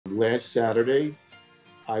last Saturday,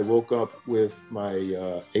 I woke up with my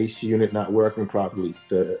AC unit not working properly.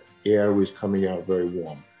 The air was coming out very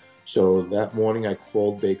warm. So that morning I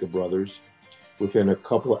called Baker Brothers. Within a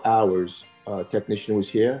couple of hours, a technician was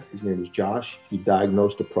here. His name was Josh. He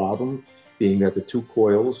diagnosed the problem, being that the two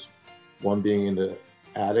coils, one being in the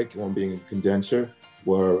attic, one being in the condenser,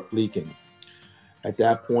 were leaking. At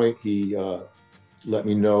that point, he let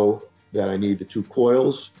me know that I needed the two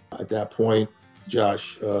coils. At that point,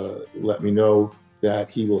 Josh let me know that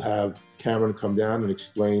he will have Cameron come down and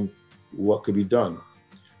explain what could be done.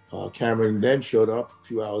 Cameron then showed up a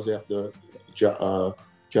few hours after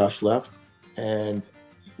Josh left, and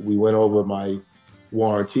we went over my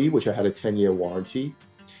warranty, which I had a 10-year warranty,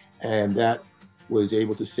 and that was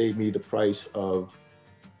able to save me the price of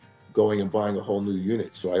going and buying a whole new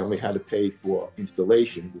unit. So I only had to pay for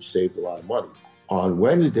installation, which saved a lot of money. On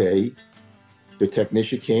Wednesday, the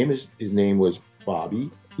technician came. His name was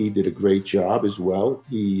Bobby. He did a great job as well.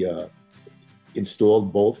 He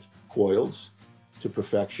installed both coils to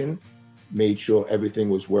perfection, made sure everything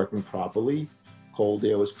was working properly. Cold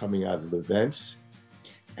air was coming out of the vents,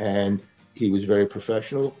 and he was very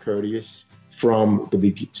professional, courteous. From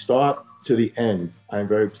the start to the end, I'm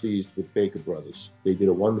very pleased with Baker Brothers. They did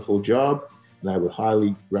a wonderful job, and I would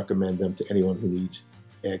highly recommend them to anyone who needs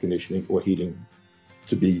air conditioning or heating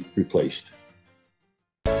to be replaced.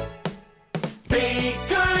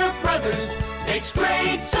 Baker Brothers makes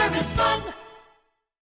great service fun.